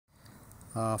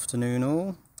Afternoon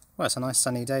all. Well, it's a nice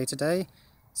sunny day today,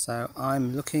 so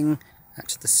I'm looking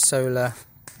at the solar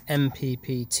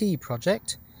MPPT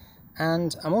project,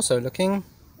 and I'm also looking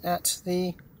at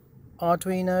the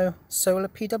Arduino solar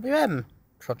PWM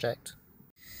project.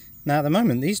 Now at the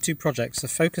moment these two projects are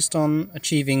focused on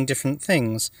achieving different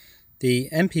things. The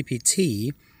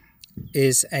MPPT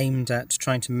is aimed at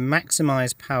trying to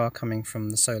maximize power coming from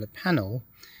the solar panel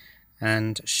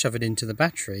and shove it into the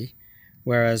battery,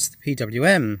 whereas the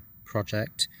PWM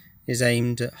project is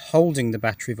aimed at holding the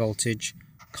battery voltage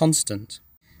constant.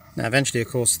 Now eventually, of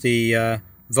course, the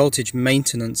voltage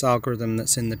maintenance algorithm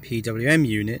that's in the PWM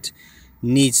unit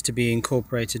needs to be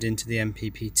incorporated into the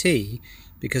MPPT,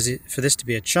 because for this to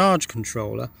be a charge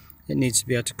controller, it needs to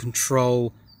be able to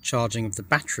control charging of the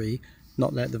battery,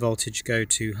 not let the voltage go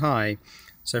too high.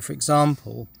 So for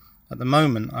example, at the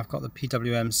moment I've got the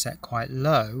PWM set quite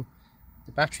low.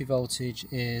 The battery voltage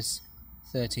is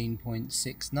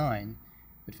 13.69,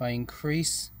 but if I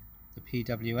increase the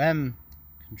PWM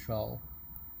control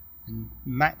and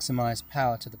maximize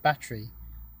power to the battery,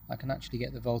 I can actually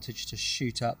get the voltage to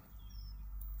shoot up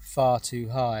far too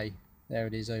high. There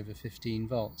it is, over 15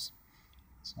 volts.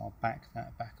 So I'll back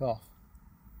that back off.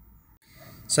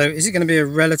 So is it going to be a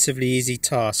relatively easy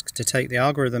task to take the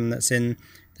algorithm that's in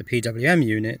the PWM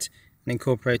unit and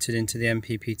incorporate it into the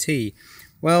MPPT?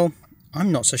 Well,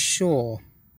 I'm not so sure.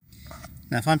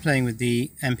 Now if I'm playing with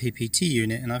the MPPT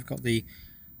unit and I've got the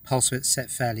pulse width set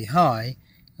fairly high,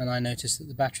 and I notice that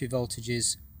the battery voltage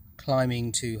is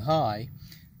climbing too high,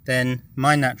 then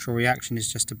my natural reaction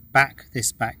is just to back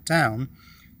this back down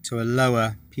to a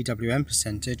lower PWM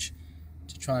percentage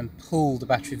to try and pull the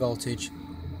battery voltage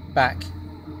back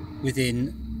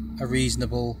within a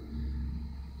reasonable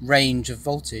range of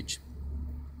voltage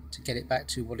to get it back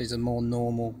to what is a more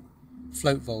normal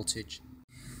float voltage.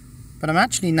 But I'm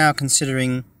actually now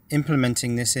considering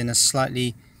implementing this in a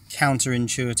slightly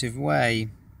counterintuitive way.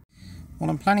 What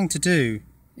I'm planning to do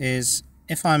is,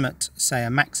 if I'm at, say, a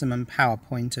maximum power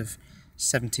point of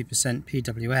 70%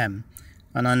 PWM,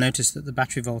 and I notice that the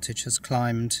battery voltage has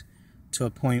climbed to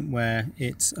a point where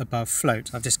it's above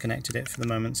float, I've disconnected it for the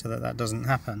moment so that that doesn't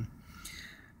happen.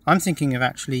 I'm thinking of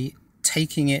actually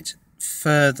taking it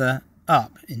further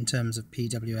up in terms of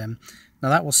PWM. Now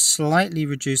that will slightly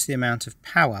reduce the amount of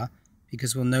power,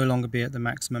 because we'll no longer be at the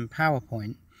maximum power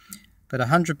point. But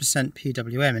 100%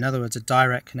 PWM, in other words a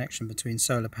direct connection between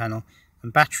solar panel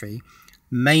and battery,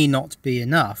 may not be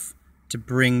enough to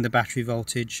bring the battery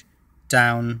voltage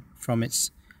down from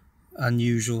its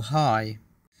unusual high.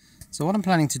 So what I'm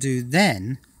planning to do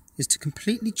then is to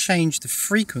completely change the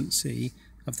frequency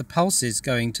of the pulses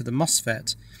going to the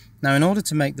MOSFET. Now in order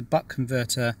to make the buck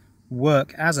converter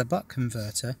work as a buck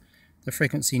converter, the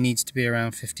frequency needs to be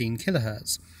around 15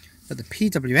 kHz. But the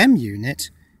PWM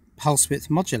unit pulse width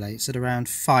modulates at around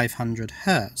 500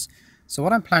 Hz. So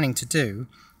what I'm planning to do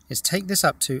is take this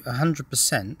up to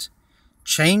 100%,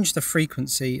 change the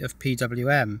frequency of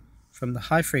PWM from the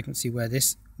high frequency where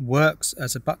this works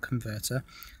as a buck converter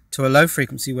to a low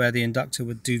frequency where the inductor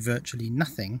would do virtually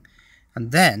nothing,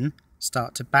 and then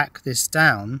start to back this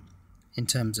down in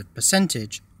terms of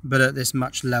percentage, but at this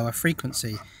much lower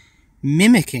frequency,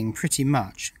 mimicking pretty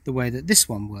much the way that this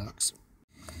one works.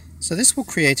 So this will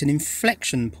create an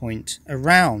inflection point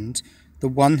around the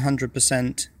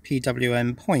 100%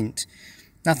 PWM point.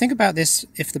 Now think about this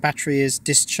if the battery is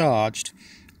discharged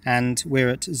and we're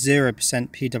at 0%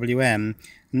 PWM,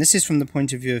 and this is from the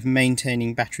point of view of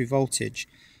maintaining battery voltage.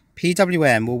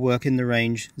 PWM will work in the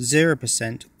range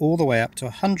 0% all the way up to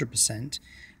 100%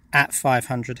 at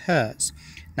 500 Hz.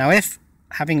 Now if,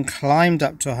 having climbed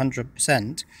up to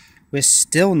 100%, we're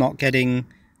still not getting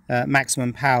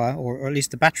maximum power, or at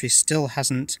least the battery still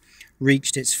hasn't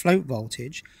reached its float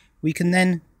voltage, we can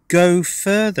then go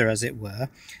further, as it were.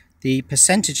 The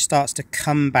percentage starts to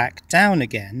come back down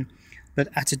again, but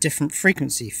at a different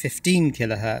frequency, 15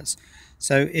 kHz.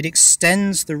 So it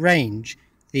extends the range.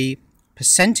 The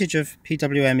percentage of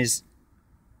PWM is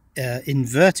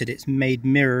inverted, it's made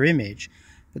mirror image,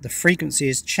 but the frequency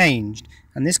is changed,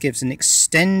 and this gives an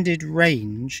extended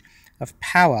range of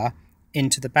power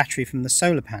into the battery from the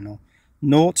solar panel.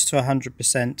 0 to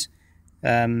 100%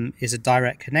 is a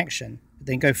direct connection, but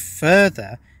then go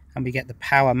further and we get the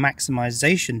power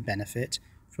maximization benefit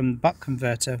from the buck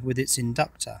converter with its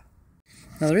inductor.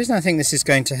 Now the reason I think this is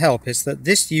going to help is that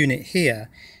this unit here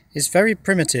is very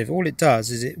primitive. All it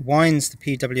does is it winds the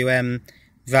PWM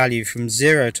value from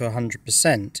 0 to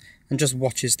 100% and just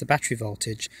watches the battery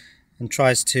voltage and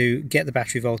tries to get the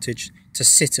battery voltage to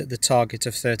sit at the target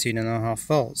of 13.5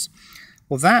 volts.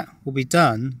 Well, that will be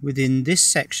done within this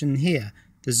section here,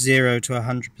 the 0 to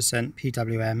 100%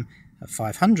 PWM at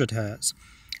 500 Hz.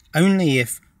 Only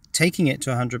if taking it to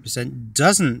 100%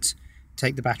 doesn't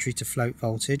take the battery to float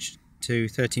voltage to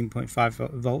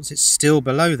 13.5 volts, it's still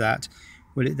below that,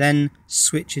 will it then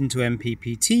switch into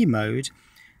MPPT mode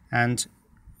and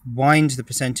wind the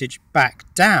percentage back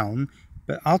down,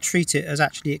 but I'll treat it as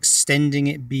actually extending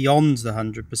it beyond the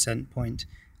 100% point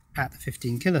at the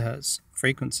 15 kHz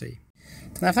frequency.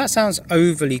 Now, if that sounds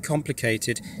overly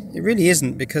complicated, it really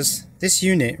isn't, because this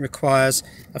unit requires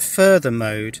a further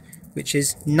mode, which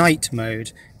is night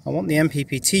mode. I want the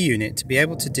MPPT unit to be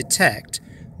able to detect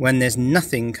when there's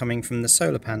nothing coming from the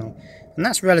solar panel. And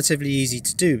that's relatively easy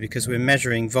to do because we're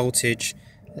measuring voltage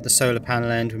at the solar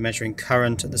panel end, we're measuring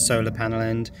current at the solar panel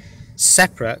end,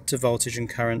 separate to voltage and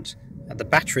current at the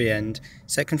battery end.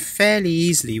 So it can fairly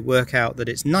easily work out that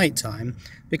it's night time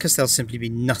because there'll simply be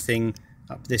nothing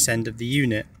up this end of the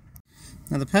unit.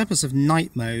 Now, the purpose of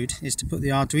night mode is to put the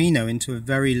Arduino into a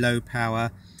very low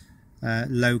power,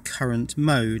 low current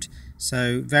mode.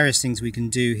 So various things we can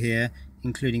do here,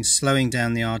 including slowing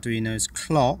down the Arduino's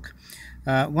clock.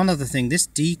 One other thing, this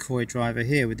decoy driver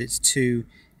here with its two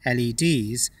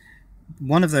LEDs,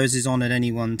 one of those is on at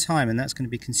any one time, and that's going to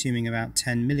be consuming about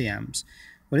 10 milliamps.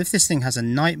 Well, if this thing has a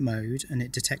night mode and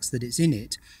it detects that it's in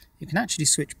it, you can actually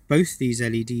switch both these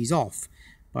LEDs off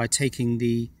by taking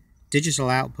the digital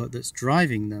output that's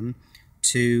driving them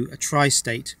to a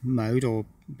tri-state mode, or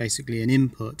basically an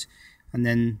input, and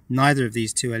then neither of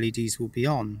these two LEDs will be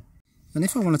on. And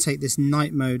if I want to take this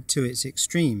night mode to its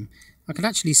extreme, I could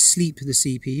actually sleep the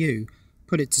CPU,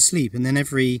 put it to sleep, and then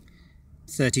every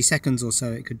 30 seconds or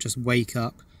so it could just wake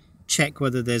up, check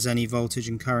whether there's any voltage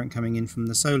and current coming in from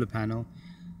the solar panel,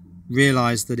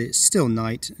 realize that it's still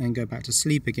night, and go back to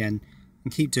sleep again,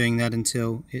 and keep doing that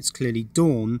until it's clearly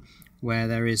dawn, where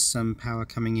there is some power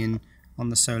coming in on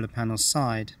the solar panel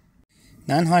side.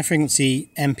 Now, in high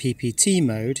frequency MPPT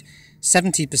mode,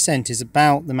 70% is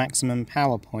about the maximum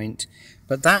power point,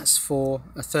 but that's for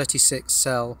a 36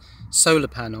 cell solar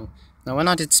panel. Now, when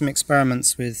I did some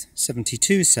experiments with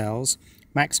 72 cells,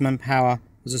 maximum power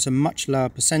was at a much lower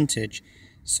percentage,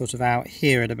 sort of out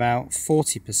here at about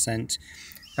 40%,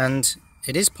 and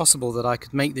it is possible that I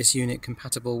could make this unit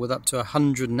compatible with up to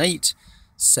 108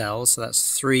 cells, so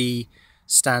that's 3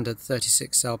 standard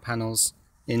 36 cell panels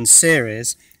in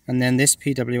series, and then this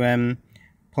PWM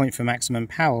point for maximum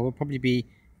power will probably be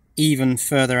even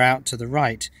further out to the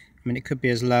right. I mean, it could be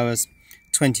as low as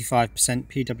 25%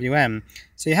 PWM.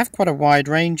 So you have quite a wide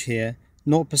range here,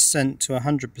 0% to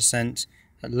 100%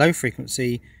 at low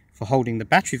frequency for holding the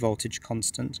battery voltage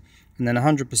constant, and then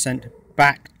 100%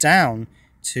 back down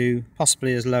to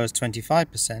possibly as low as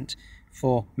 25%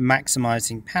 for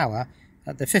maximizing power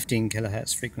at the 15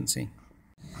 kHz frequency.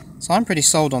 So I'm pretty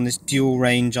sold on this dual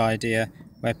range idea,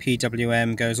 where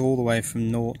PWM goes all the way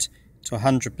from 0 to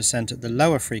 100% at the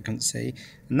lower frequency,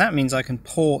 and that means I can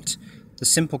port the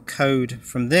simple code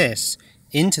from this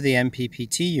into the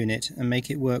MPPT unit and make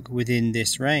it work within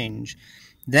this range.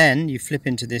 Then you flip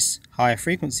into this higher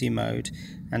frequency mode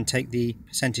and take the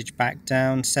percentage back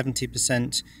down,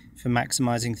 70% for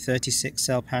maximizing 36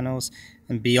 cell panels,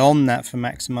 and beyond that for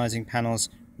maximizing panels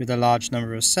with a large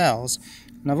number of cells.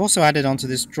 And I've also added onto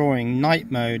this drawing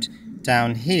night mode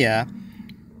down here.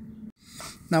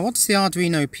 Now, what does the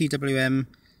Arduino PWM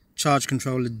charge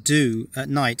controller do at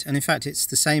night? And in fact, it's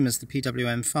the same as the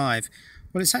PWM5.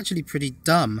 Well, it's actually pretty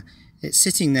dumb. It's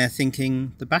sitting there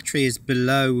thinking the battery is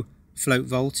below float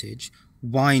voltage,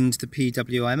 wind the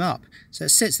PWM up. So it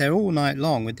sits there all night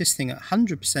long with this thing at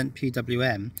 100%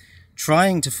 PWM,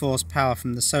 trying to force power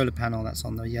from the solar panel, that's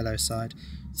on the yellow side,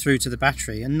 through to the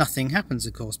battery, and nothing happens,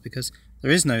 of course, because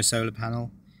there is no solar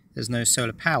panel, there's no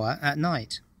solar power at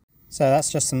night. So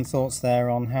that's just some thoughts there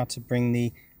on how to bring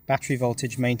the battery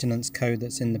voltage maintenance code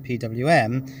that's in the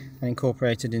PWM and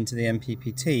incorporate it into the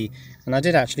MPPT. And I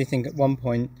did actually think at one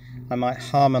point I might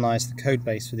harmonize the code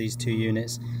base for these two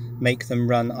units, make them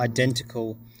run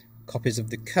identical copies of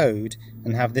the code,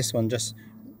 and have this one just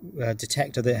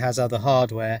detect that it has other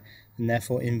hardware and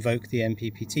therefore invoke the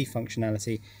MPPT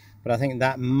functionality. But I think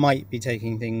that might be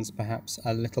taking things perhaps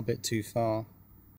a little bit too far.